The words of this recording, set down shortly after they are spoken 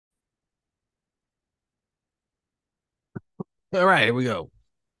All right, here we go.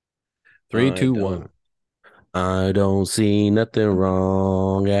 Three, I two, one. don't. I don't see nothing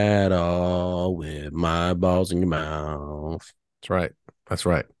wrong at all with my balls in your mouth. That's right. That's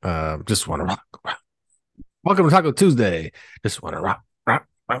right. Just want to rock. Welcome to Taco Tuesday. Just want to rock.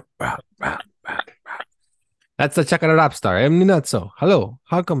 That's the Chakra Rap Star. I'm Ninatso. Hello.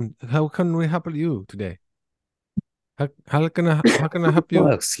 How can we help you today? How can I help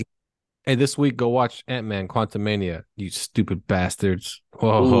Oh, you? Hey, this week go watch Ant-Man Quantumania, you stupid bastards.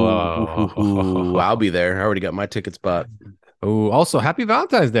 I'll Whoa. be there. I already got my ticket spot Oh, also happy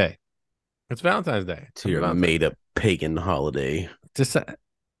Valentine's Day. It's Valentine's Day. to Happy your Valentine's made Day. up pagan holiday. Just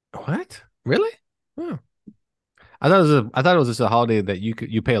what? Really? Oh. I thought it was just a holiday that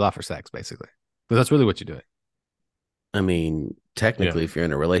you pay a lot for sex, basically. But that's really what you're doing. I mean, Yeah. technically, if you're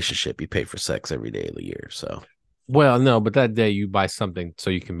in a relationship, you pay for sex every day of the year. So, Well, no, but that day you buy something so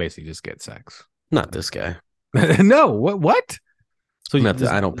you can basically just get sex. not That's this guy. no, what? So Not that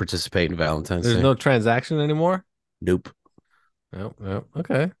there's, I don't participate in Valentine's there's Day. no transaction anymore? Nope. No, no.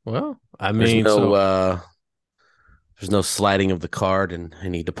 Okay. Well, I There's mean, no so uh there's no sliding of the card and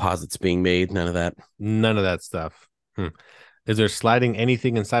any deposits being made. None of that. none of that stuff. Hmm. Is there sliding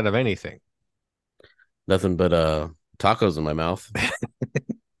anything inside of anything? Nothing but tacos in my mouth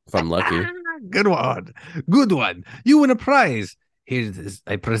if I'm lucky. Good one. Good one. You win a prize. Here it is.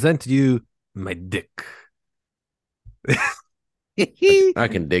 I present you my dick. I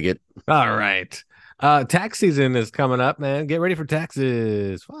can dig it. All right. Tax season is coming up, man. Get ready for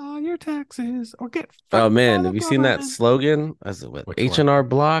taxes. File your taxes or get Oh fucked by man, the have you seen that government. slogan? As it what Which H one? and R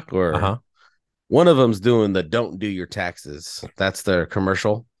Block or Uh-huh. one of them's doing the "Don't do your taxes." That's their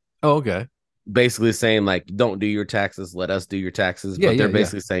commercial, Oh, okay. basically saying like, "Don't do your taxes, let us do your taxes." Yeah, But they're yeah, yeah.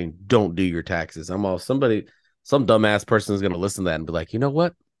 basically saying, "Don't do your taxes." I'm all somebody, some dumbass person is gonna listen to that and be like, you know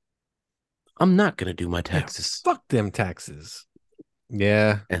what? I'm not gonna do my Yeah. taxes. Fuck them taxes.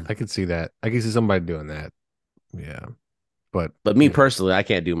 Yeah, And I could see that. I can see somebody doing that. Yeah. But but me personally, I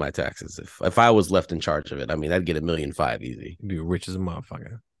can't do my taxes. If I was left in charge of it, I mean, I'd get 1,000,005 easy. you rich as a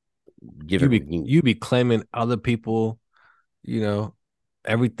motherfucker. Give You it. be you be claiming other people, you know,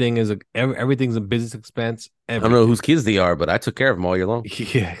 everything's a business expense. I don't know Everything. whose kids they are, but I took care of them all year long.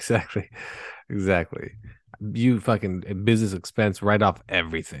 Yeah, exactly. Exactly. You fucking business expense right off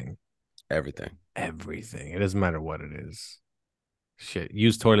everything. Everything. Everything. It doesn't matter what it is. Shit.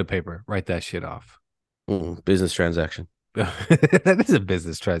 Use toilet paper. Write that shit off. Business transaction. That is a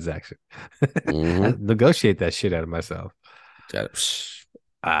business transaction. I Mm-hmm. negotiate that shit out of myself. Got it. Psh.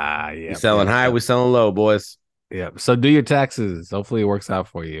 We Yep, selling yep, high, yep, we selling low, boys. yep. So do your taxes. Hopefully it works out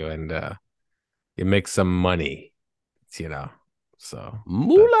for you and you make some money, you know. So that's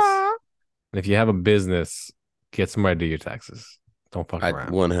Moolah. and if you have a business, get somebody to do your taxes. Don't fuck I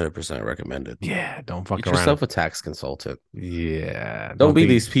around. 100% recommend it. Yeah, don't fuck Get around. yourself a tax consultant. Yeah, Don't don't be think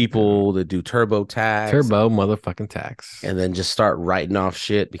these people that do TurboTax turbo motherfucking tax. and then just start writing off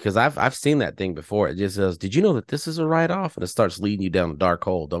shit because I've seen that thing before. It just says, "Did you know that this is a write off?" And it starts leading you down a dark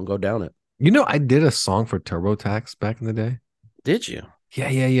hole. Don't go down it. You know, I did a song for TurboTax back in the day. Did you? Yeah,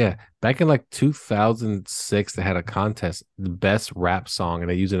 yeah, yeah. Back in like 2006, they had a contest, the best rap song, and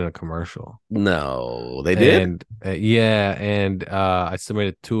they used it in a commercial. No, they did. And yeah, and I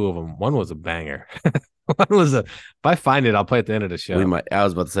submitted two of them. One was a banger. One was a. If I find it, I'll play at the end of the We show. might. I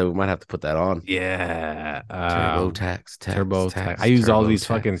was about to say we might have to put that on. Yeah, TurboTax. I used all these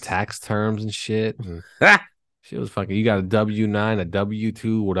fucking TurboTax. tax terms and shit. And she was fucking. You got a W-9, a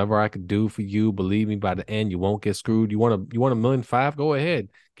W-2, whatever I could do for you. Believe me, by the end, you won't get screwed. You want 1,000,005? Go ahead,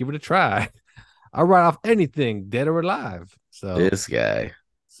 give it a try. I'll write off anything, dead or alive. So, This guy.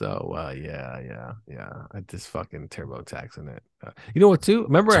 yeah, yeah, yeah. I just fucking turbo taxing it. You know what? Too.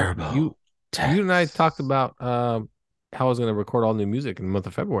 Remember you and I talked TurboTax. about how I was gonna record all new music in the month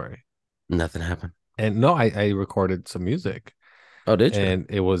of February, Nothing happened. and no, I recorded some music, Oh, did you? and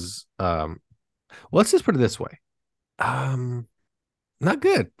it was well, let's just put it this way. Um, not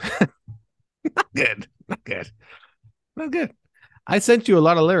good. Not good. Not good. Not good. I sent you a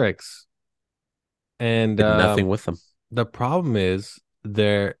lot of lyrics, and Did nothing with them. the problem is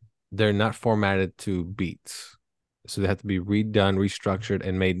they're not formatted to beats, so they have to be redone, restructured,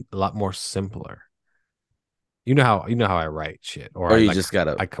 and made a lot more simpler. You know how I write shit, or I come Or you up just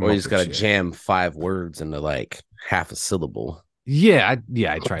with gotta shit. jam 5 words into like half a syllable. Yeah,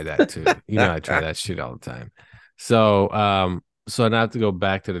 I try that too. I try that shit all the time. So now I have to go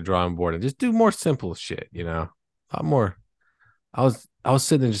back to the drawing board and just do more simple shit. A lot more. I was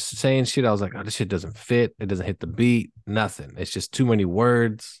sitting there just saying shit. I was like, oh, this shit doesn't fit. It doesn't hit the beat. Nothing. It's just too many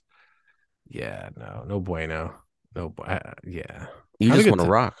words. Yeah, no, no bueno. No, yeah. You Have a just good want to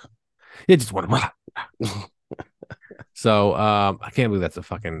time. rock. You just want to rock. So I can't believe that's a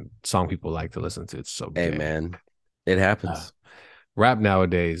fucking song people like to listen to. It's so Hey, gay. man, it Uh, happens. Rap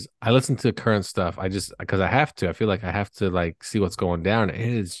nowadays, I listen to current stuff. I just because I have to. I feel like I have to like see what's going down. It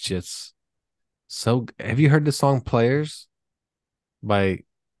is just so. Have you heard the song "Players" by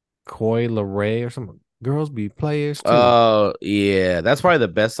Coy Leray or something? Girls be players too. Oh yeah, that's probably the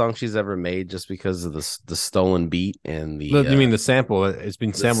best song she's ever made, just because of the stolen beat and You mean the sample? It's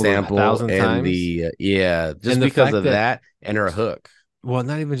been the sampled a sample thousand and times, the yeah, just and the because fact of that that and her hook. well,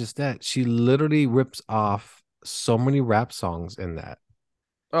 not even just that. She literally rips off so many rap songs in that.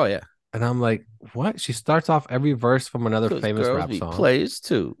 Oh yeah, And I'm like, what? She starts off every verse from another because famous girls rap be song. plays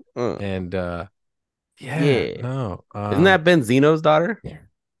too. And yeah, Yeah, no. isn't that Benzino's daughter?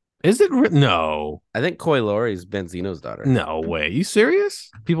 Is it no. I think Koi Lori is Benzino's daughter. No way. You serious?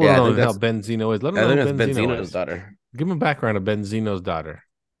 People Yeah, don't know who the hell Benzino is. Let them I know think who that's Benzino Benzino's is. daughter. Give them a background of Benzino's daughter.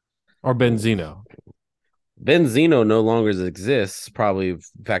 Or Benzino. Benzino no longer exists. Probably, in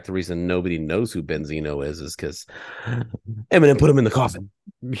fact, the reason nobody knows who Benzino is because Eminem put him in the coffin.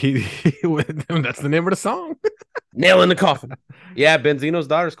 That's the name of the song. Nail in the coffin. Yeah, Benzino's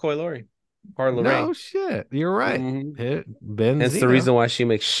daughter's Koi Lori. Carla Ray. No shit. You're right. Mm-hmm. Hence the Benzino. reason why she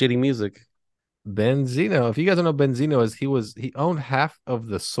makes shitty music. Benzino. If you guys don't know Benzino is he owned half of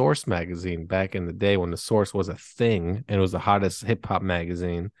the Source magazine back in the day when the Source was a thing and it was the hottest hip hop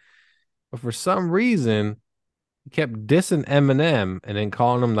magazine. But for some reason, he kept dissing Eminem and then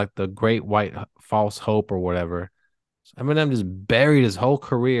calling him like the great white false hope or whatever. So Eminem just buried his whole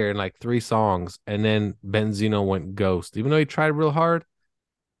career in like 3 songs, and then Benzino went ghost. Even though he tried real hard,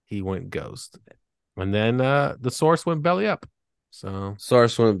 he went ghost. And then the Source went belly up. So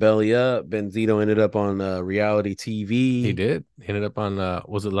Source went belly up. Benzino ended up on reality he TV. did. He ended up on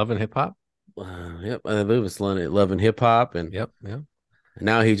was it Love and Hip Hop? Yep, I believe it's Love and Hip Hop, and Yep, yep.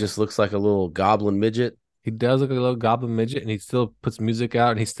 now he just looks like a little goblin midget. He does look like a little goblin midget, and he still puts music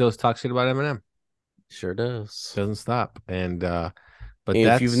out, and he still talks shit about Eminem. Sure does. Doesn't stop. And but And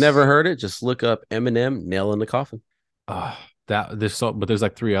if you've that's never heard it, just look up Eminem Nail in the Coffin. that there's so, but there's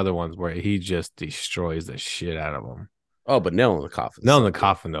like 3 other ones where he just destroys the shit out of them. Oh, but Nail in the Coffin. No, in the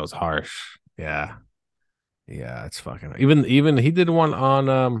coffin though is harsh. Yeah, yeah, it's fucking. Even he did one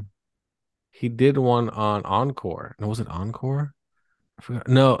on Encore. No, was it Encore? I forgot.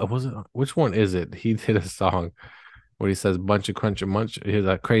 No, it wasn't. Which one is it? He did a song where he says bunch of crunch and munch. He's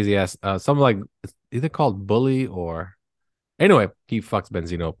a crazy ass something like it's either called bully or anyway, he fucks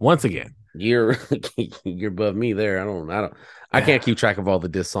Benzino up once again. You're you're above me there. I can't keep track of all the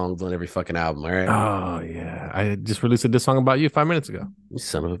diss songs on every fucking album. All right. Oh yeah. I just released a diss song about you 5 minutes ago. You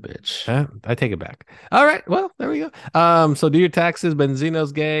son of a bitch. I take it back. All right. Well, there we go. So do your taxes.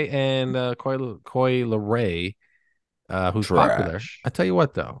 Benzino's gay and Coy Leray, who's popular. Trash. I tell you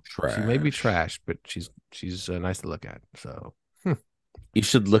what though, she may be Trash. trash, but she's nice to look at. So You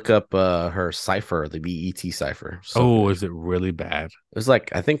should look up her cipher, the BET cipher. oh, is it really bad? It was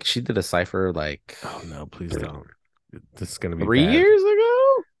like I think she did a cipher like Oh no, please don't. This is gonna be 3 years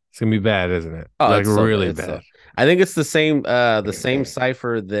ago. It's gonna be bad, isn't it? Oh, Like it's so really bad. bad. I think it's the same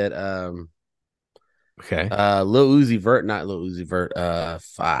cipher that Okay. Lil Uzi Vert, not Lil Uzi Vert,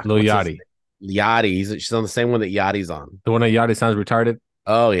 fuck. Lil Yachty. Yachty. She's on the same one that Yachty's on. The one that Yachty sounds retarded.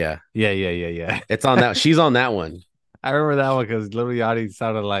 Oh yeah. Yeah. It's on that. She's on that one. I remember that one because Lil Yachty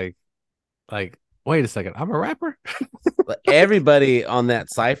sounded like wait a second, I'm a rapper. But everybody on that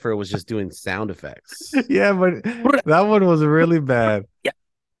cipher was just doing sound effects. Yeah, but that one was really bad. Yeah.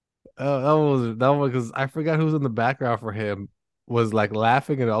 That one because I forgot who's in the background for him was like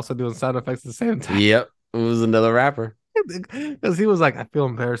laughing and also doing sound effects at the same time. Yep. It was another rapper. Because he was like, I feel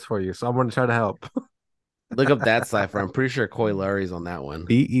embarrassed for you, so I'm gonna try to help. Look up that cipher. I'm pretty sure Coy Larry's on that one.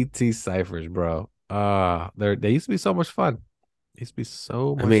 BET ciphers, bro. They used to be so much fun. They used to be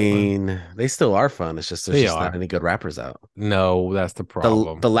so much fun. They still are fun. It's just there's just not any good rappers out. No, that's the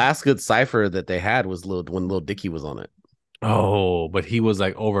problem. The last good cipher that they had was when Lil Dicky was on it. Oh, but he was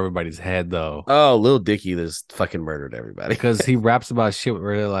like over everybody's head though. Oh, Lil Dicky just fucking murdered everybody. Because he raps about shit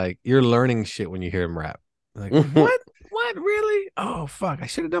where they're like, you're learning shit when you hear him rap. Like, what? What? Really? Oh, fuck. I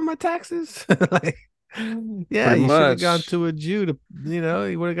should have done my taxes. Like, yeah, Pretty you should have much. gone to a Jew to,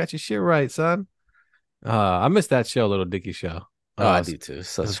 you would have got your shit right, son. I missed that show, Little Dicky show. Oh, I do too.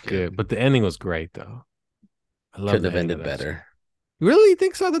 Such good. But the ending was great though. I love Couldn't have ended better. You really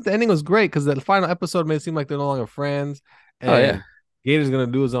think so? That the ending was great because the final episode made it seem like they're no longer friends. And Oh yeah. Gator's gonna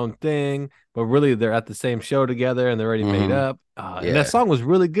do his own thing, but really they're at the same show together and they're already made up. And that song was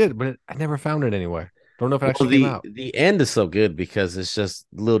really good, but I never found it anywhere. Don't know if it actually came out. The end is so good because it's just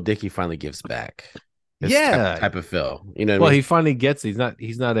Lil Dicky finally gives back. It's type of feel. You know what I mean? He finally gets it.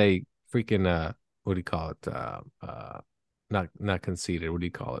 He's not a freaking what do you call it? Not conceited. What do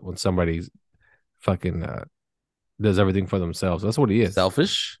you call it when somebody's fucking does everything for themselves? That's what he is.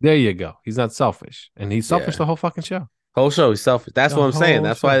 Selfish. There you go. He's not selfish, and he's selfish Yeah. the whole fucking show. Whole show, he's selfish. That's The what I'm saying. whole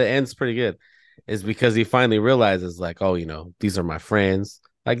That's why show. the end's pretty good. Is because he finally realizes, like, oh, these are my friends.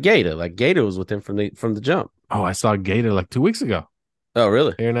 Like Gator. Like Gator was with him from the jump. Oh, I saw Gator like 2 weeks ago Oh,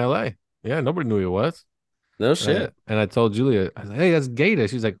 really? here in LA. Yeah, nobody knew he was. No And I, shit. and I told Julia, I was like, hey, that's Gator.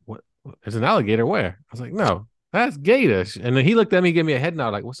 She's like, what? There's an alligator where? I was like, no, that's Gator. And then he looked at me, gave me a head nod,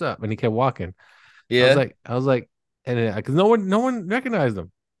 like, what's up? And he kept walking. Yeah. I was like, and because no one recognized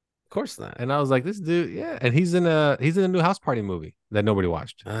him. Of course not. And I was like, this dude, yeah. And he's in a new House Party movie that nobody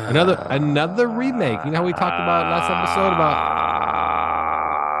watched. Another remake. You know how we talked about last episode about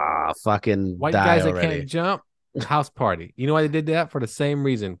fucking white die guys already. that can't jump? House Party. You know why they did that? For the same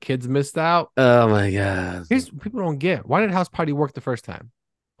reason. Kids missed out. Oh my god. Here's people don't get. Why did House Party work the first time?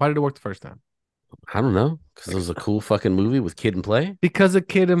 Why did it work the first time? I don't know. Because it was a cool fucking movie with Kid and Play. Because of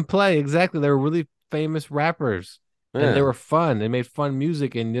Kid and Play. Exactly. They were really famous rappers. Yeah. And they were fun. They made fun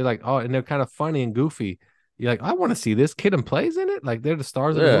music, and you're like, oh, and they're kind of funny and goofy. You're like, I want to see this. Kid and Play's in it. Like they're the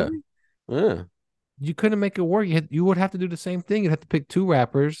stars of the movie. Yeah. You couldn't make it work. You would have to do the same thing. You'd have to pick two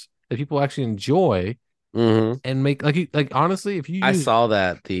rappers that people actually enjoy and make like honestly, if you I saw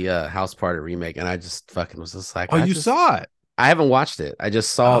that the House Party remake, and I just fucking was just like, you saw it. I haven't watched it. I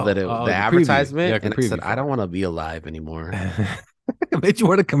just saw that the preview. advertisement, Yeah, and I said, I don't want to be alive anymore. It made you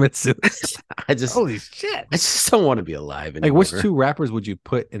want to commit suicide. Holy shit. I just don't want to be alive anymore. Like, which two rappers would you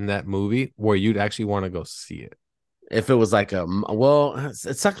put in that movie where you'd actually want to go see it? If it was like it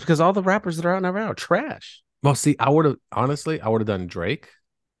sucks because all the rappers that are out now are trash. Well, see, I would have done Drake.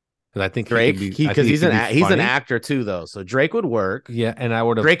 Because I think Drake, because he's an actor too, though. So Drake would work. Yeah, and I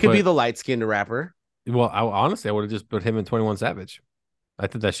would have. Drake could be the light skinned rapper. Well, I would have just put him in 21 Savage. I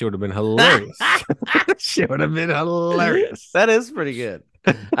think that shit would have been hilarious. Shit would have been hilarious. That is pretty good.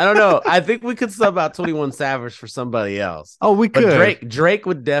 I don't know. I think we could sub out 21 Savage for somebody else. Oh, we could. But Drake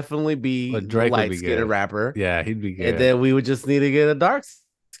would definitely be the light skinned rapper. Yeah, he'd be good. And then we would just need to get a dark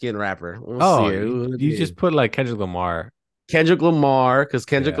skinned rapper. You just put like Kendrick Lamar, because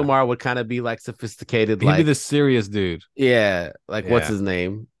Kendrick Lamar would kind of be like sophisticated. He'd be the serious dude. Yeah, what's his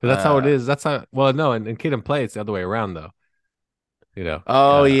name? That's how it is. That's how. Well, no, and Kid and Play, it's the other way around though. You know.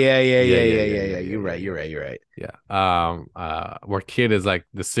 Oh yeah. You're right. Yeah. Where Kid is like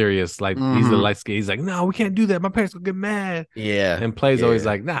the serious, like he's the light skin. He's like, no, we can't do that. My parents will get mad. Yeah. And Play's always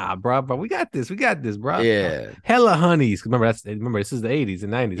like, nah, bro, we got this, bro. Yeah. Hella honeys. Remember this is the 80s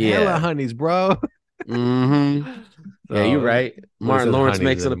and 90s. Yeah. Hella honeys, bro. Yeah, you're right. Martin Lawrence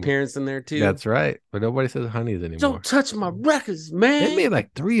makes an appearance in there too. That's right. But nobody says honeys anymore. Don't touch my records, man. They made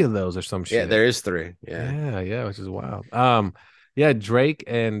like 3 of those or some shit. Yeah, there is 3. Yeah, which is wild. Yeah, Drake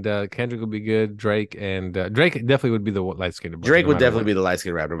and Kendrick would be good. Drake definitely would be the light skinned. Drake would definitely be the light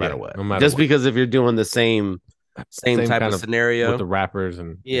skinned rapper, no matter what. No matter just what. Because if you're doing the same type of scenario with the rappers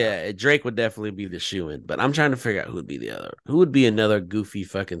and Drake would definitely be the shoe-in. But I'm trying to figure out who would be the other. Who would be another goofy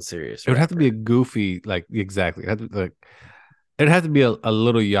fucking serious? It would have to be a goofy, like exactly. It'd have to be a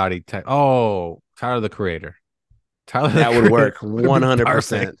little Yachty type. Oh, Tyler the Creator. That would work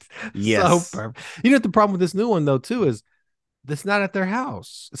 100%. Yes. So perfect. You know what the problem with this new one though too is it's not at their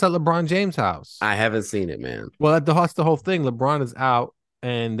house. It's at LeBron James' house. I haven't seen it, man. Well, that's the whole thing. LeBron is out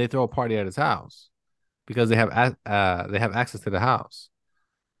and they throw a party at his house because they have access to the house.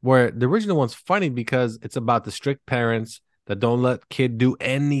 Where the original one's funny because it's about the strict parents that don't let kid do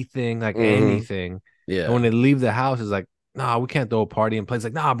anything, anything. Yeah. And when they leave the house, it's like, nah, we can't throw a party. And Play's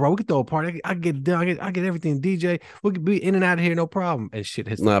like, nah, bro, we can throw a party. I get it done. I get everything. DJ, we could be in and out of here, no problem. And shit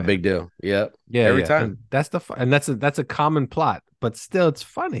hits. Not a big deal. Yep. Yeah. Every time. And that's a common plot, but still, it's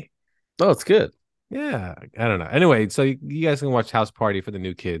funny. Oh, it's good. Yeah. I don't know. Anyway, so you guys can watch House Party for the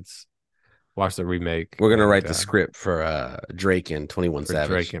new kids. Watch the remake. We're gonna write the script for Drake and 21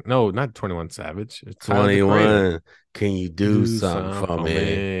 Savage. No, not 21 Savage. It's 21. Can you do something for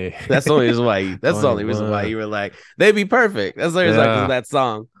me? That's the only reason why. That's the only reason why you were like, they'd be perfect. That's the only reason that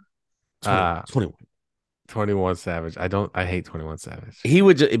song. 21 Savage. I hate 21 Savage. He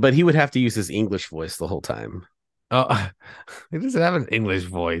would have to use his English voice the whole time. Oh, he doesn't have an English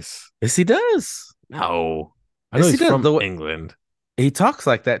voice. Yes, he does. No, I know he's from England. He talks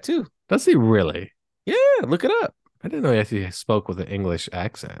like that too. Does he really? Yeah, look it up. I didn't know he actually spoke with an English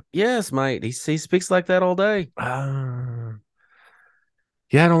accent. Yes, mate. He speaks like that all day. Yeah,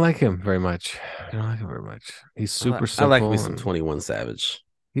 I don't like him very much. He's super simple. I like me some 21 Savage.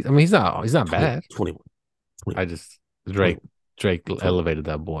 He's not bad. 21. I just Drake elevated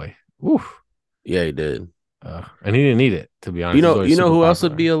that boy. Oof. Yeah, he did. And he didn't need it, to be honest. He's always You know super who else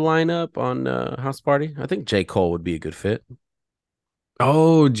would be popular. a lineup on House Party? I think J. Cole would be a good fit.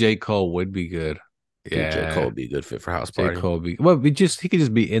 Oh, J. Cole would be good. I think J. Cole Yeah. would be a good fit for House J. Party. Cole be well, he could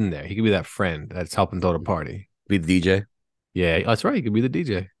just be in there. He could be that friend that's helping throw the party. Be the DJ. Yeah, that's right. He could be the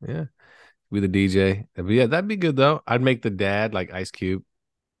DJ. Yeah. Be the DJ. But yeah, that'd be good though. I'd make the dad like Ice Cube,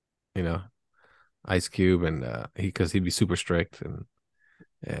 you know, Ice Cube, and because he'd be super strict and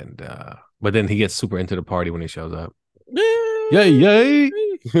but then he gets super into the party when he shows up. Yay, yay.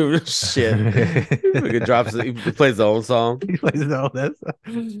 Shit. He plays the own song. He plays all that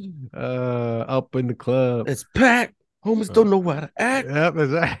up in the club. It's packed. Homies don't know how to act. Yep,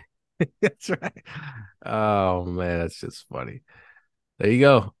 that's right. That's right. Oh man, that's just funny. There you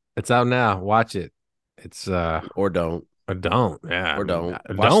go. It's out now. Watch it. It's Or don't. or don't. Yeah. Or don't.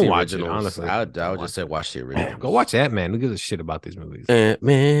 Don't watch it, honestly. I would just say watch the original. Go watch Ant-Man. Who gives a shit about these movies?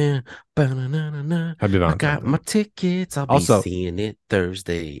 Ant-Man. I did I on got my tickets. I'll Also- be seeing it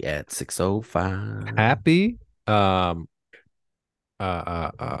Thursday at 6:05. Happy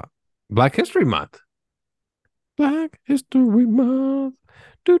Black History Month. Black History Month.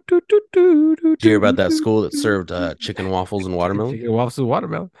 Did you hear about that school that served chicken waffles and watermelon? Chicken waffles and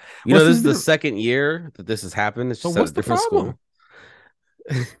watermelon. You know, What's this is the the- second year that this has happened. It's So just what's at a the different problem?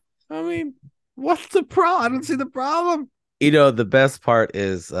 school. I mean, what's the problem? I don't see the problem. You know, the best part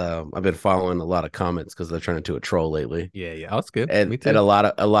is I've been following a lot of comments because they're turning into a troll lately. Yeah, that's good. And Me too. and a lot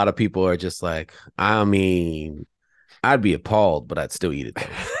of people are just like, I mean, I'd be appalled, but I'd still eat it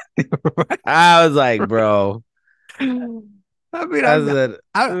though. I was like, bro. I mean, I said,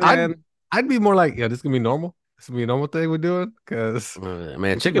 I'd be more like, yeah, this is gonna be normal. This is gonna be a normal thing we're doing because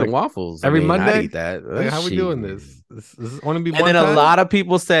man, chicken and waffles every I mean, I'd Monday? eat that. like, how we Shit. doing this? This want to be. And one then a time? lot of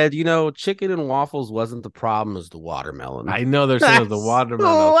people said, you know, chicken and waffles wasn't the problem, it was the watermelon. I know they're saying it was the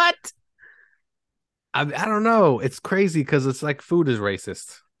watermelon. What? I don't know. It's crazy because it's like food is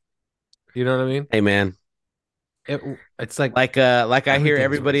racist. You know what I mean? Hey man, It's like like I hear Everything's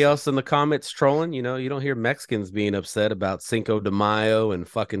everybody racist. else in the comments trolling. You know, you don't hear Mexicans being upset about Cinco de Mayo and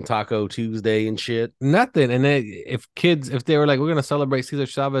fucking Taco Tuesday and shit. nothing. And then if they were like, we're gonna celebrate Cesar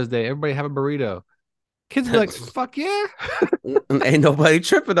Chavez Day, everybody have a burrito. Kids be like, fuck yeah. Ain't nobody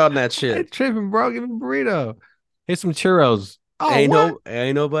tripping on that Hey, shit. tripping, bro. Give me a burrito. Here's some churros. Oh,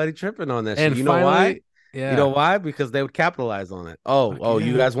 Ain't nobody tripping on that and shit. You know why? Yeah. You know why? Because they would capitalize on it. Oh, yeah.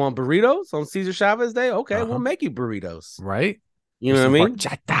 you guys want burritos on Cesar Chavez Day? Okay, Uh-huh. we'll make you burritos. Right? You know what I mean?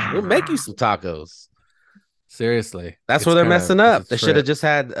 Horchata. We'll make you some tacos. Seriously. That's It's where they're kinda- messing up. it's a They should have trip. just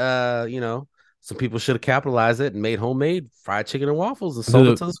had you know, some people should have capitalized it and made homemade fried chicken and waffles and Do sold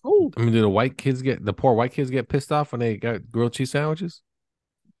the- it to the school. I mean, do the poor white kids get pissed off when they got grilled cheese sandwiches?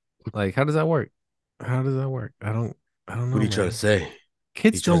 Like, how does that work? How does that work? I don't know. What are you trying to say?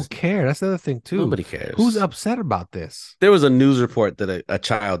 Kids you trying don't care. That's the other thing too. Nobody cares. Who's upset about this? There was a news report that a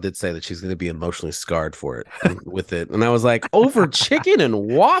child did say that she's going to be emotionally scarred for it with it, and I was like, over chicken and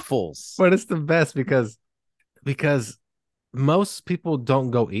waffles. But it's the best because most people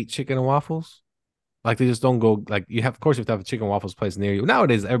don't go eat chicken and waffles. Like they just don't go. Like you have, of course, you have to have a chicken and waffles place near you.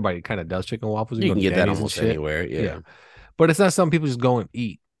 Nowadays, everybody kind of does chicken and waffles. You go can to get that Denny's and almost shit. anywhere. Yeah. But it's not something people just go and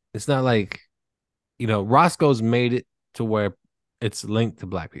eat. It's not like, Roscoe's made it to where it's linked to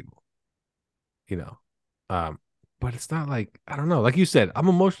black people. But it's not like, I don't know. Like you said, I'm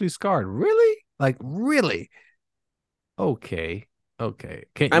emotionally scarred. Really? Like really? Okay.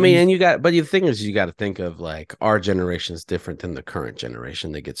 I mean, and but the thing is, you got to think of like our generation is different than the current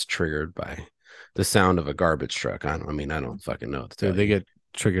generation that gets triggered by the sound of a garbage truck. I don't fucking know what to tell they you. get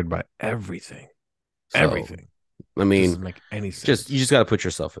triggered by everything. So, Everything. I mean, Doesn't make any sense. you just got to put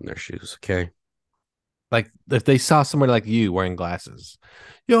yourself in their shoes, okay? Like if they saw somebody like you wearing glasses,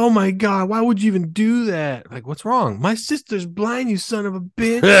 oh my god, why would you even do that? Like, what's wrong? My sister's blind, you son of a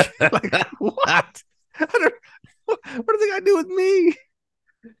bitch. Like, what? What does it got to do with me?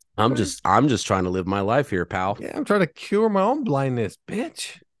 I'm just trying to live my life here, pal. Yeah, I'm trying to cure my own blindness,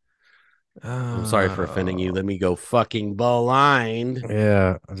 bitch. I'm sorry for offending you. Let me go fucking blind.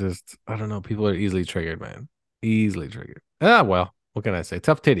 Yeah, I don't know. People are easily triggered, man. Easily triggered. Well, what can I say?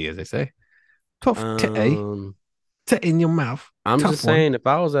 Tough titty, as they say. Tough titty. Tit in your mouth. I'm Tough just one. saying, if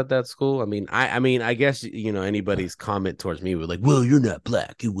I was at that school, I mean, I guess anybody's comment towards me would like, well, you're not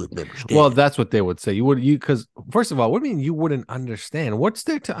black, you wouldn't understand. Well, that's what they would say. Because first of all, what do you mean you wouldn't understand? What's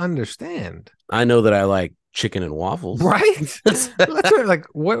there to understand? I know that I like chicken and waffles, Right? That's right. Like,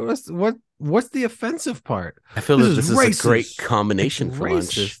 what's the offensive part? I feel that this is racist. a great combination It's for lunch.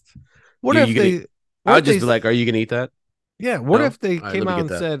 racist. What You- if you they? gonna- what I if would just they- be like, are you gonna eat that? Yeah. What No? if they All right, came let me out get and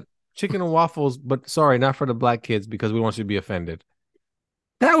that. said chicken and waffles, but sorry, not for the black kids because we want you to be offended?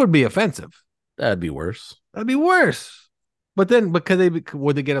 That would be offensive. That'd be worse. That'd be worse. But then,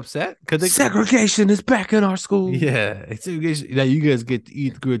 would they get upset? Because segregation is back in our school. Yeah, now you guys get to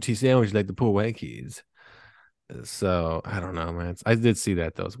eat the grilled cheese sandwich like the poor white kids. So I don't know, man. I did see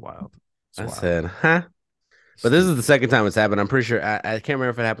that. That was wild. I said, huh? But this is the second time it's happened. I'm pretty sure. I can't remember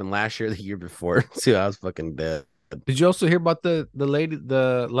if it happened last year or the year before. See, I was fucking dead. Did you also hear about the lady,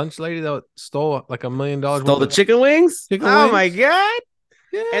 the lunch lady that stole like $1 million? Stole the chicken wings? Oh my god!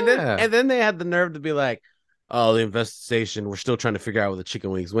 Yeah. And then they had the nerve to be like, "Oh, the investigation. We're still trying to figure out where the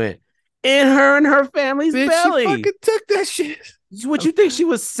chicken wings went." In her and her family's belly. She fucking took that shit. What you think she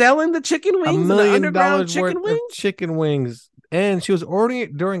was selling the chicken wings? $1 million worth of chicken wings, and she was ordering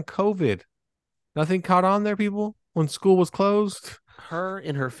it during COVID. Nothing caught on there, people, when school was closed. Her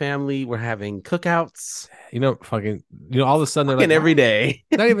and her family were having cookouts. All of a sudden they're like every day.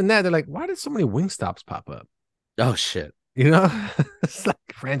 Not even that. They're like, why did so many Wingstops pop up? Oh shit. It's like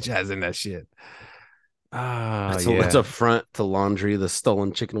franchising that shit. It's a front to laundry the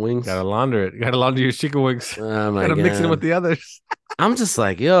stolen chicken wings. Gotta launder it. Gotta launder your chicken wings. Oh my Gotta God. mix it with the others. I'm just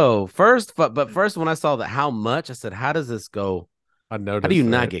like, yo, first when I saw that how much, I said, how does this go? I noticed. How do you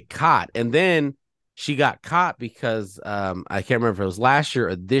not get caught? And then she got caught because I can't remember if it was last year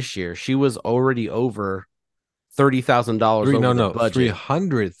or this year. She was already over $30,000 over the budget.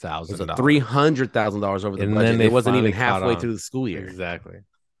 $300,000. $300,000 over the budget. It wasn't even halfway through the school year. Exactly.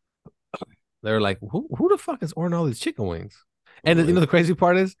 They were like, who the fuck is ordering all these chicken wings? And the crazy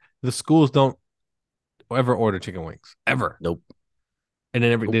part is the schools don't ever order chicken wings. Ever. Nope. And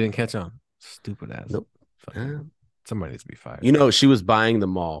then they didn't catch on. Stupid ass. Nope. Somebody needs to be fired. She was buying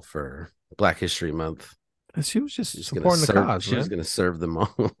them all for Black History Month. And she was just supporting the cause. She was going to serve them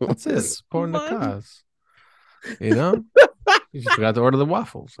all. That's it. Supporting the cause. You just forgot to order the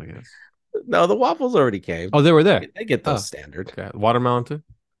waffles, I guess. No, the waffles already came. Oh, they were there. They get those standard. Okay. Watermelon too?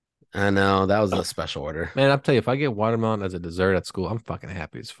 I know. That was a special order. Man, I'll tell you, if I get watermelon as a dessert at school, I'm fucking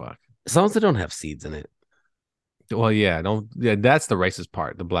happy as fuck. As long as they don't have seeds in it. Well, yeah, that's the racist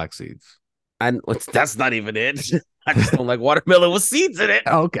part, the black seeds. That's not even it. I just don't like watermelon with seeds in it.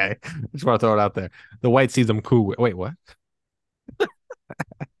 Okay. I just want to throw it out there. The white seeds I'm cool with. Wait, what?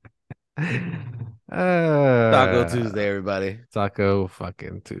 Taco Tuesday, everybody. Taco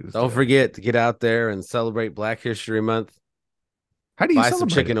fucking Tuesday. Don't forget to get out there and celebrate Black History Month. How do you buy some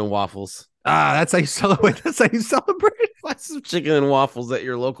chicken and waffles? That's how you celebrate. That's how you celebrate. Buy some chicken and waffles at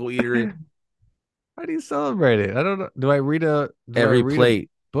your local eatery. How do you celebrate it? I don't know. Do I read every plate?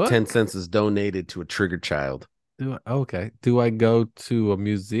 10 cents is donated to a triggered child. Okay. Do I go to a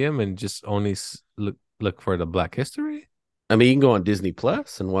museum and just only look for the Black History? I mean, you can go on Disney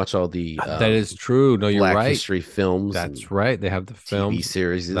Plus and watch all the that is true. No, you're right. Black History films. That's right. They have the film TV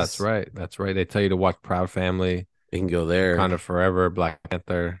series. That's right. They tell you to watch Proud Family. You can go there. Wakanda Forever, Black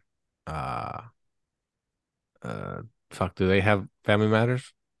Panther. Do they have Family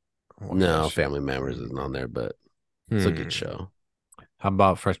Matters? No, Family Matters isn't on there, but it's a good show. How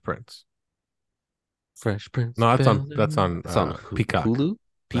about Fresh Prince? Fresh Prince. No, that's on Peacock. Hulu?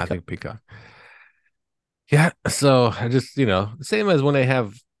 I think Peacock. Yeah, so I just, same as when they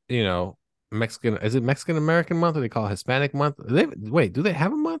have, Mexican, is it Mexican American month or they call it Hispanic month? Do they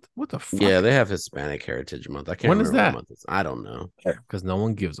have a month? What the fuck? Yeah, they have Hispanic Heritage Month. I can't remember when is that? What month I don't know. Because no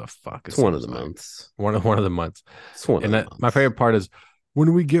one gives a fuck. It's one of the months. One of the months. It's one of the months. My favorite part is, when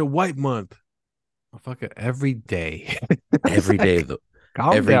do we get White Month? Oh, fuck it. Every day. Every day of the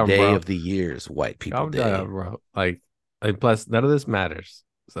the year is White People Calm Day. Down, bro. Plus none of this matters.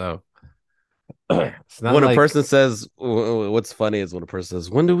 So when a person says, what's funny is when a person says,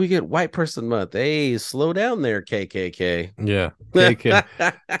 when do we get White Person Month? Hey, slow down there, KKK. Yeah. KK.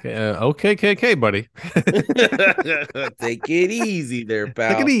 Okay, KK, buddy. Take it easy there,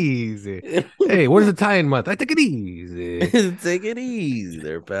 pal. Take it easy. Hey, what is Italian month? I take it easy. Take it easy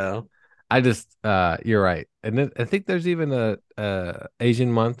there, pal. I just you're right. And then I think there's even a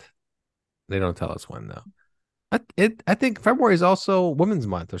Asian month. They don't tell us when though. I think February is also Women's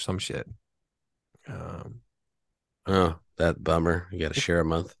Month or some shit. That bummer. You got to share a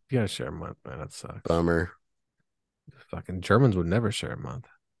month. You got to share a month, man. That sucks. Bummer. Fucking Germans would never share a month.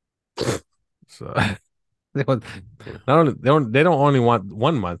 So they don't only want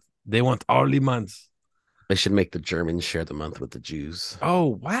 1 month. They want all the months. They should make the Germans share the month with the Jews.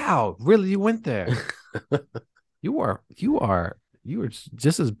 Oh wow! Really, you went there? You are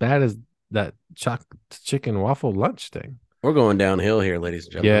just as bad as that chicken waffle lunch thing. We're going downhill here, ladies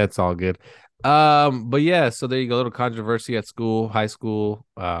and gentlemen. Yeah, it's all good. But yeah, so there you go. A little controversy at school, high school.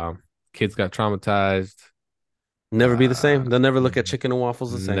 Kids got traumatized. Never be the same. They'll never look at chicken and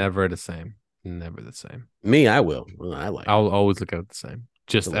waffles the same. Never the same. Never the same. Me, I will. I'll always look at it the same.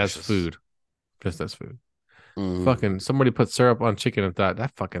 Just delicious. As food. That's food. Mm. Fucking somebody put syrup on chicken and thought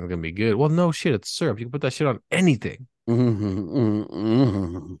that fucking gonna be good. Well, no shit, it's syrup. You can put that shit on anything.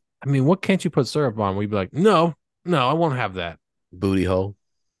 Mm-hmm. I mean, what can't you put syrup on? We'd be like, no, no, I won't have that. Booty hole.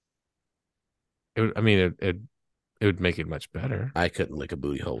 I mean, it would make it much better. I couldn't lick a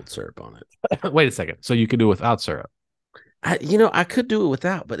booty hole with syrup on it. Wait a second. So you could do without syrup? I could do it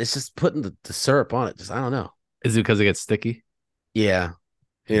without, but it's just putting the syrup on it. Just I don't know. Is it because it gets sticky? Yeah.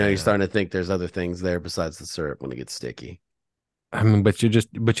 Yeah. You're starting to think there's other things there besides the syrup when it gets sticky. I mean, but you're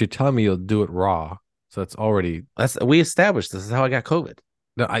telling me you'll do it raw. So that's already We established this is how I got COVID.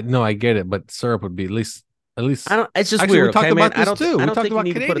 no, I get it, but syrup would be at least I don't. It's just actually weird. we talked okay, about man? this too. I We don't talked think you about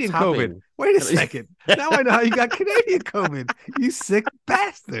need to put a Canadian COVID. topping. Wait a second. Now I know how you got Canadian COVID. You sick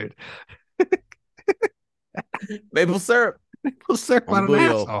bastard. Maple syrup. Maple syrup On on an booty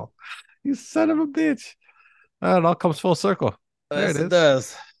hole. asshole. You son of a bitch. It all comes full circle. There Yes, it is. it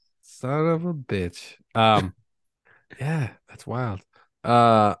does. Son of a bitch. Yeah, that's wild.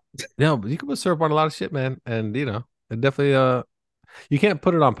 No, but you can put syrup on a lot of shit, man. And it definitely you can't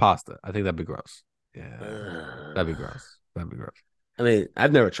put it on pasta. I think that'd be gross. Yeah. That'd be gross. That'd be gross. I mean,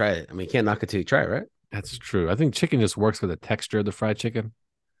 I've never tried it. I mean, you can't knock it till you try it, right? That's true. I think chicken just works with the texture of the fried chicken.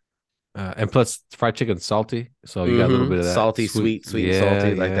 And plus fried chicken's salty. So you got a little bit of that salty, sweet, and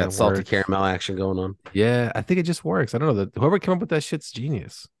salty, like that salty caramel action going on. Yeah, I think it just works. I don't know that whoever came up with that shit's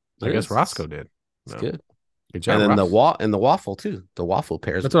genius. I guess Roscoe did. It's good. Good job. And then the waffle too. The waffle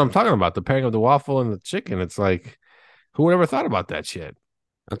pairs. That's what I'm talking about. The pairing of the waffle and the chicken. It's like, who would ever thought about that shit?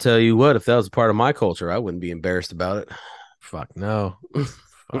 I'll tell you what, if that was a part of my culture, I wouldn't be embarrassed about it. Fuck no.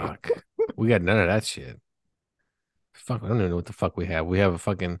 Fuck. We got none of that shit. Fuck, I don't even know what the fuck we have. We have a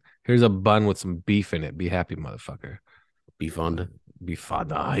fucking here's a bun with some beef in it. Be happy, motherfucker. Beef on.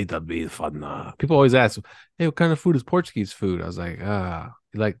 Bifana. I hate that bifana. People always ask, hey, what kind of food is Portuguese food? I was like,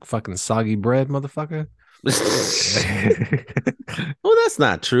 you like fucking soggy bread, motherfucker? Well, that's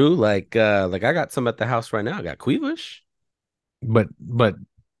not true. Like I got some at the house right now. I got queevish. But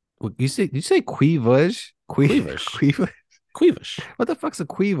you say queevage? Queevish. Queevish. What the fuck's a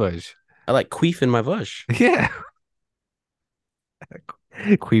queevage? I like queef in my vush. Yeah.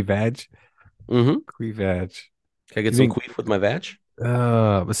 Queevage. Mm-hmm. Queevage. Can I get some queef with my vag?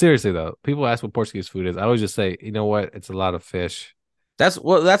 But seriously though, people ask what Portuguese food is. I always just say, you know what? It's a lot of fish. That's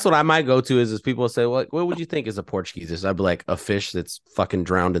what I might go to is people say, what would you think is a Portuguese dish? I'd be like, a fish that's fucking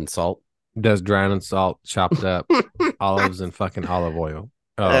drowned in salt. Does drowned in salt, chopped up, olives and fucking olive oil.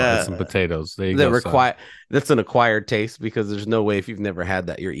 Oh, and some potatoes. There you go. That's an acquired taste because there's no way if you've never had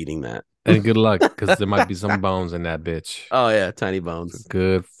that, you're eating that. And good luck because there might be some bones in that bitch. Oh yeah, tiny bones.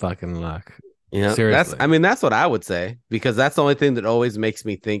 Good fucking luck. Yeah, seriously. That's what I would say because that's the only thing that always makes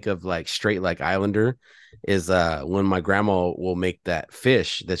me think of like straight like Islander is when my grandma will make that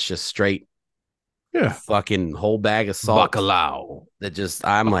fish that's just straight, fucking whole bag of salt. Bacalhau. That just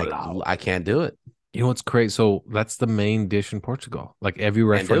like I can't do it. You know what's crazy? So that's the main dish in Portugal. Like every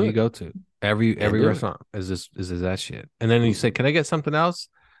restaurant you go to, every restaurant is that shit. And then you say, "Can I get something else?"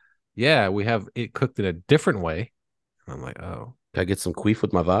 Yeah, we have it cooked in a different way. And I'm like, oh. Can I get some queef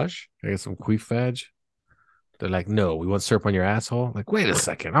with my vag? Can I get some queef vag? They're like, no, we want syrup on your asshole. Like, wait a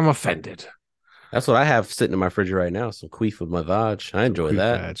second, I'm offended. That's what I have sitting in my fridge right now. Some queef with my vag. I enjoy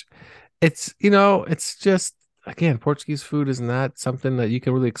that. Vag. It's it's just again, Portuguese food is not something that you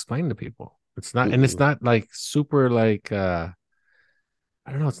can really explain to people. It's not, and it's not like super like I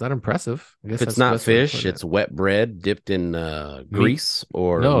don't know. It's not impressive. I guess if it's not fish, it's wet bread dipped in grease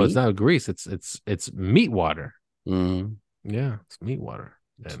or no, meat. It's not grease. It's meat water. Mm. Yeah, it's meat water.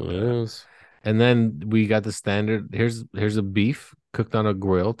 And then we got the standard. Here's a beef cooked on a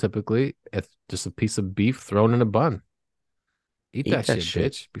grill. Typically, it's just a piece of beef thrown in a bun. Eat that shit,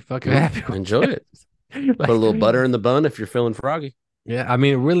 bitch. Be fucking happy. Enjoy it. Like, put a little butter in the bun if you're feeling froggy. Yeah, I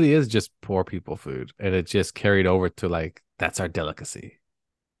mean, it really is just poor people food, and it just carried over to like that's our delicacy.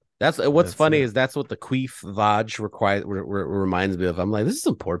 That's funny is that's what the queef vag reminds me of. I'm like, this is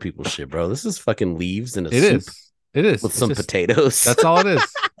some poor people shit, bro. This is fucking leaves in a soup. It is with some potatoes. That's all it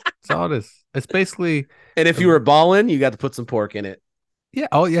is. That's all it is. It's basically. And if you were balling, you got to put some pork in it. Yeah.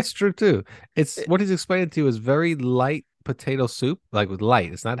 Oh, yeah, it's true too. It's what he's explaining to you is very light potato soup, like with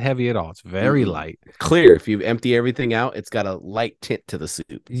light. It's not heavy at all. It's very light. Clear. If you empty everything out, it's got a light tint to the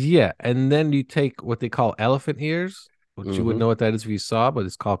soup. Yeah, and then you take what they call elephant ears, which you wouldn't know what that is if you saw, but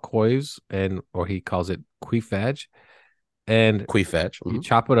it's called coives, or he calls it queefage. And queefage. You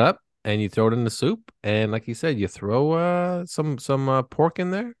chop it up and you throw it in the soup, and like you said, you throw some pork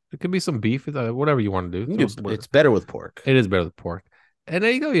in there. It could be some beef, whatever you want to do. It's better with pork. It is better with pork, and there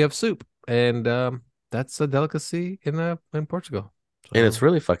you go. You have soup, and that's a delicacy in Portugal. And it's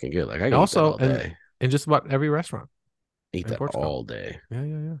really fucking good. Like I can eat that also all day. in just about every restaurant Eat in that Portugal. all day.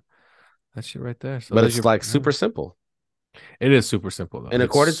 Yeah. That shit right there. So But there's it's your. like super simple. It is super simple though. And It's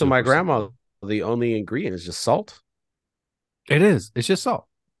according to my super grandma, simple. the only ingredient is just salt. It is. It's just salt.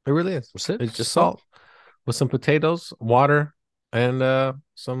 It really is. That's it. It's Just salt. salt with some potatoes, water, and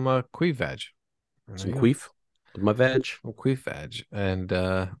some queef veg. There Some you go. queef with my veg. Some queef veg, and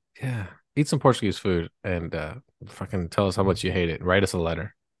yeah, eat some Portuguese food, and fucking tell us how much you hate it. Write us a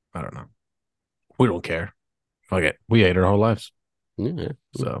letter. I don't know. We don't care. Fuck it. We ate our whole lives. Yeah.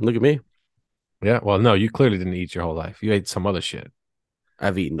 So Look at me. yeah. Well, no, you clearly didn't eat your whole life. You ate some other shit.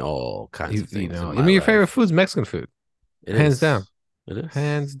 I've eaten all kinds of things in I my mean, your favorite life. food's Mexican food. It Hands is. down. It is.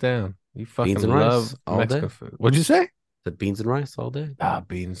 Hands down. You Beans fucking and rice love all Mexican day. food. What'd you say? The beans and rice all day.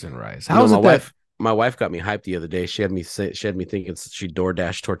 Beans and rice. You know, How is it that my wife got me hyped the other day. She had me thinking she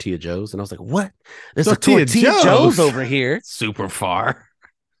DoorDash Tortilla Joe's, and I was like, "What? There's Tortilla a Tortilla Joe's? Joe's over here." super far?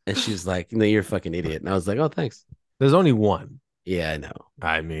 And she's like, "No, you're a fucking idiot." And I was like, "Oh, thanks." There's only one. Yeah, I know.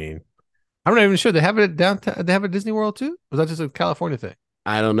 I mean, I'm not even sure. They have it downtown. They have it at Disney World too? Or is that just a California thing?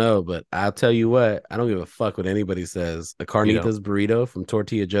 I don't know, but I'll tell you what. I don't give a fuck what anybody says. A carnitas burrito from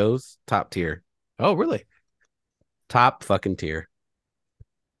Tortilla Joe's, top tier. Oh, really? Top fucking tier.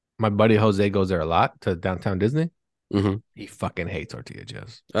 My buddy Jose goes there a lot to downtown Disney. Mm-hmm. He fucking hates Tortilla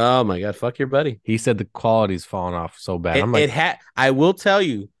Joe's. Oh my god, fuck your buddy. He said the quality's fallen off so bad. I'm like, I will tell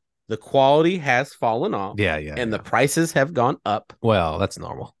you, the quality has fallen off. Yeah. And the prices have gone up. Well, that's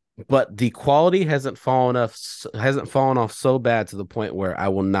normal. But the quality hasn't fallen off so bad to the point where I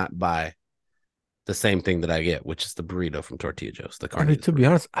will not buy the same thing that I get, which is the burrito from Tortilla Joe's. The carnitas. To be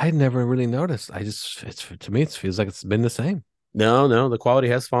honest, I never really noticed. To me, it feels like it's been the same. No, the quality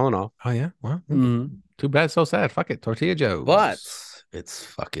has fallen off. Oh yeah, well, too bad, so sad. Fuck it, Tortilla Joe's. But it's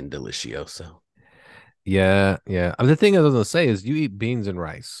fucking delicioso. Yeah. The thing I was gonna say is, you eat beans and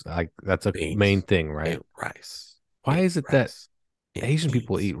rice. Like that's a main thing, right? And rice. Why is it that Asian beans.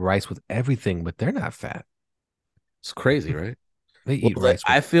 people eat rice with everything, but they're not fat? It's crazy, right? They eat rice.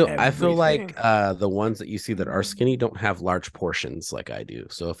 I feel like the ones that you see that are skinny don't have large portions like I do.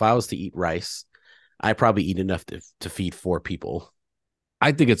 So if I was to eat rice, I probably eat enough to feed 4 people.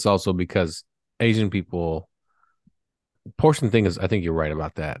 I think it's also because Asian people portion thing is. I think you're right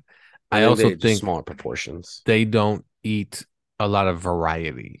about that. I also think smaller proportions. They don't eat a lot of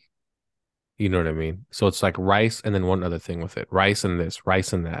variety. You know what I mean? So it's like rice and then one other thing with it. Rice and this,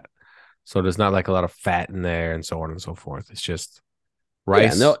 rice and that. So there's not like a lot of fat in there and so on and so forth. It's just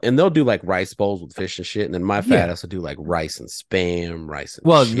rice. Yeah, and they'll do like rice bowls with fish and shit. And then my fat has to do like rice and spam, rice and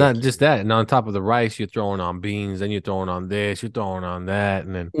well, not just that. And on top of the rice, you're throwing on beans, then you're throwing on this, you're throwing on that,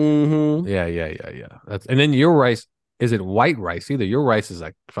 and then yeah. And then your rice isn't white rice either. Your rice is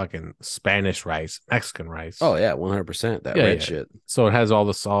like fucking Spanish rice, Mexican rice. Oh yeah, 100%. That red shit. So it has all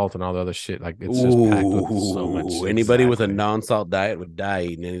the salt and all the other shit. Like it's just packed with so much. Anybody with a non-salt diet would die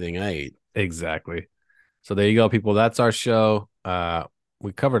eating anything I eat. Exactly. So there you go, people. That's our show.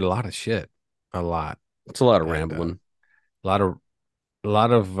 We covered a lot of shit. A lot. It's a lot of rambling. A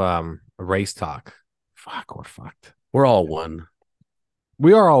lot of race talk. Fuck, we're fucked. We're all one.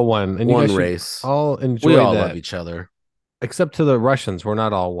 We are all one. And one race. All enjoy we all that. love each other. Except to the Russians, we're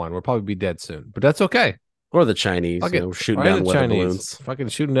not all one. We'll probably be dead soon, but that's okay. Or the Chinese, shooting down weather balloons. Fucking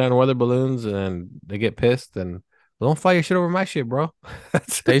shooting down weather balloons, and they get pissed and don't fire your shit over my shit, bro.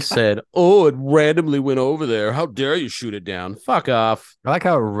 They said, "Oh, it randomly went over there. How dare you shoot it down? Fuck off!" I like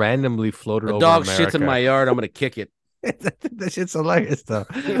how it randomly floated over. The dog shits in my yard. I'm gonna kick it. That shit's hilarious, though.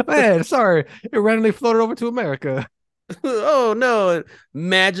 Man, sorry, it randomly floated over to America. Oh no! It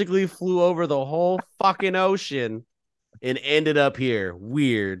magically flew over the whole fucking ocean and ended up here.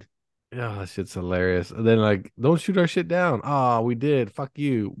 Weird. Yeah, that shit's hilarious. And then like, don't shoot our shit down. Oh, we did. Fuck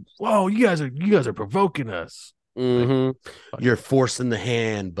you. Whoa, you guys are provoking us. Mm-hmm. Like, you're forcing the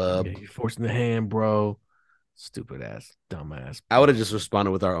hand, bub. Yeah, you're forcing the hand, bro. Stupid ass, dumbass. I would have just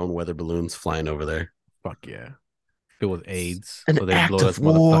responded with our own weather balloons flying over there. Fuck yeah. Filled with AIDS. So they blow us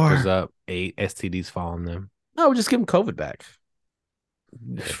motherfuckers up. STDs following them. No, we just give them COVID back.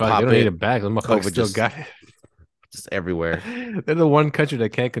 Fuck, they don't need it back. The motherfuckers still got it. Just everywhere. They're the one country that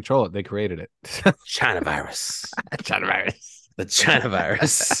can't control it. They created it. China virus. China virus. The China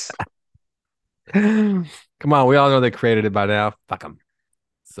virus. Come on, we all know they created it by now. Fuck them.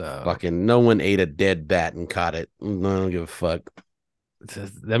 So fucking no one ate a dead bat and caught it. I don't give a fuck.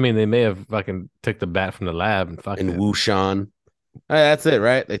 I mean, they may have fucking took the bat from the lab and fucking in Wuhan. That's it,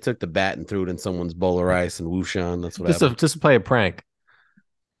 right? They took the bat and threw it in someone's bowl of rice in Wuhan. That's what happened. Just to play a prank.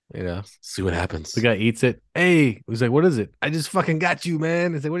 You know, See what happens. the guy eats it. Hey, he's like, "What is it?" I just fucking got you,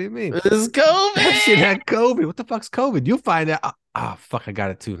 man. He's like, "What do you mean?" It's That shit COVID. had COVID. What the fuck's COVID? You'll find out. Ah, fuck, I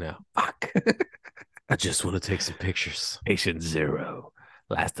got it too now. Fuck. I just want to take some pictures. Patient Zero,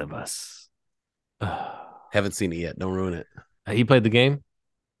 Last of Us. Haven't seen it yet. Don't ruin it. He played the game.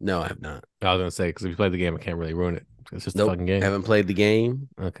 No, I have not. I was gonna say because if you played the game, I can't really ruin it. It's just a Nope. fucking game. Haven't played the game.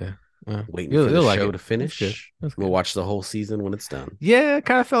 Okay. Waiting for the like show it. to finish. That's good. We'll watch the whole season when it's done. Yeah, I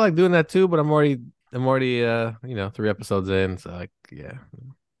kind of felt like doing that too, but I'm already 3 episodes in, so like yeah.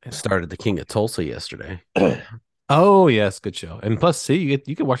 Started The King of Tulsa yesterday. Oh yes, good show. And plus, see,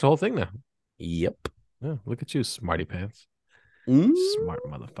 you can watch the whole thing now. Yep. Yeah, look at you, smarty pants. Mm. Smart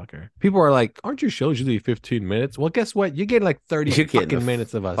motherfucker. People are like, aren't your shows usually 15 minutes? Well, guess what? You're getting like 30 fucking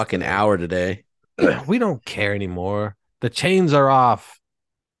minutes of us. Fucking hour today. We don't care anymore. The chains are off.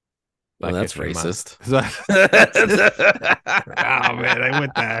 Well, that's racist. Oh man, I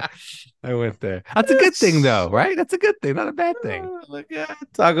went there. That's a good thing though, right? That's a good thing, not a bad thing. Look at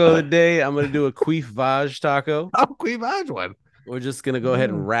taco of the day. I'm gonna do a Queef Vaj taco. Oh, Queevage one. We're just gonna go ahead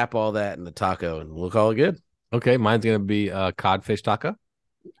and wrap all that in the taco, and we'll call it good. Okay, mine's gonna be codfish taco.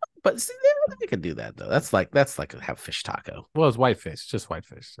 But see, I could do that though. That's like a fish taco. Well, it's whitefish, just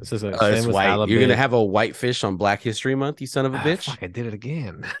whitefish. It's just It's white. You're gonna have a white fish on Black History Month, you son of a bitch. Fuck, I did it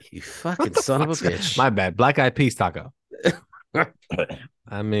again. You fucking son of a bitch. My bad. Black Eyed Peas taco. I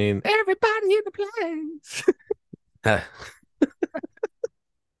mean, everybody in the place.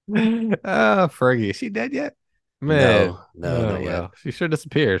 Fergie, is she dead yet? Man, no, not yet. She sure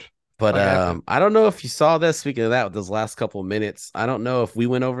disappeared. But I don't know if you saw this. Speaking of that, with those last couple of minutes, I don't know if we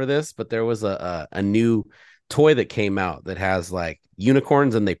went over this, but there was a new toy that came out that has like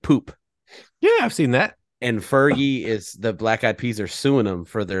unicorns and they poop. Yeah, I've seen that. And Fergie is the Black Eyed Peas are suing them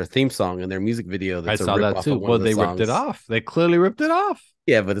for their theme song and their music video. I saw that too. Well, they ripped it off. They clearly ripped it off.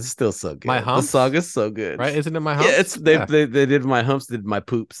 Yeah, but it's still so good. My Humps? The song is so good, right? Isn't it My Humps? Yeah, it's they did My Humps, did My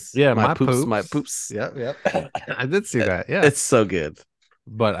Poops. Yeah, my poops. Yep. I did see that. Yeah, it's so good.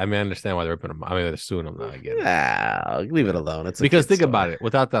 But I mean, I understand why they're ripping them. I mean, they're suing them now. I get it. Leave it alone. It's because think about it.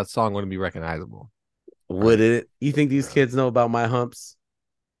 Without that song, wouldn't be recognizable. Would it? You think these kids know about My Humps?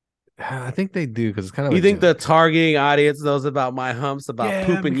 I think they do because it's kind of. You think the targeting audience knows about My Humps, about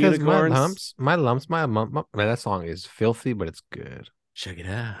pooping unicorns? My lumps, man, that song is filthy, but it's good. Check it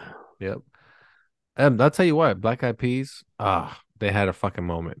out. Yep. I'll tell you what, Black Eyed Peas, they had a fucking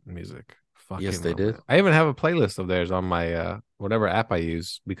moment in music. Yes, they did. I even have a playlist of theirs on my whatever app I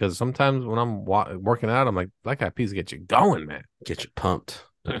use because sometimes when I'm working out, I'm like, Black Eyed Peas get you going, man. Get you pumped.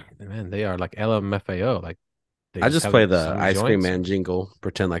 Man, they are like LMFAO. Like I just play the Ice Cream Man jingle,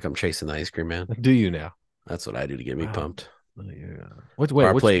 pretend like I'm chasing the Ice Cream Man. Do you now? That's what I do to get me pumped. Yeah.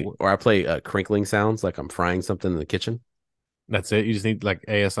 Or I play crinkling sounds like I'm frying something in the kitchen. That's it. You just need like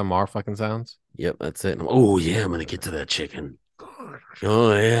ASMR fucking sounds. Yep, that's it. Oh yeah, I'm gonna get to that chicken.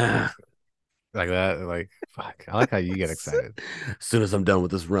 Oh yeah, like that. Like fuck. I like how you get excited. As soon as I'm done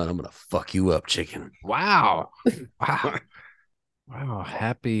with this run, I'm gonna fuck you up, chicken. Wow. Wow.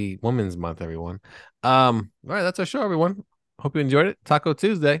 Happy Women's Month, everyone. All right, that's our show, everyone. Hope you enjoyed it. Taco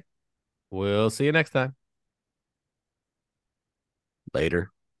Tuesday. We'll see you next time.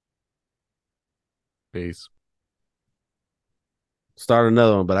 Later. Peace. Start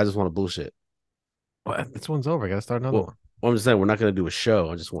another one, but I just want to bullshit. Well, this one's over. I gotta start another one. Well, I'm just saying we're not gonna do a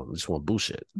show. I just want bullshit.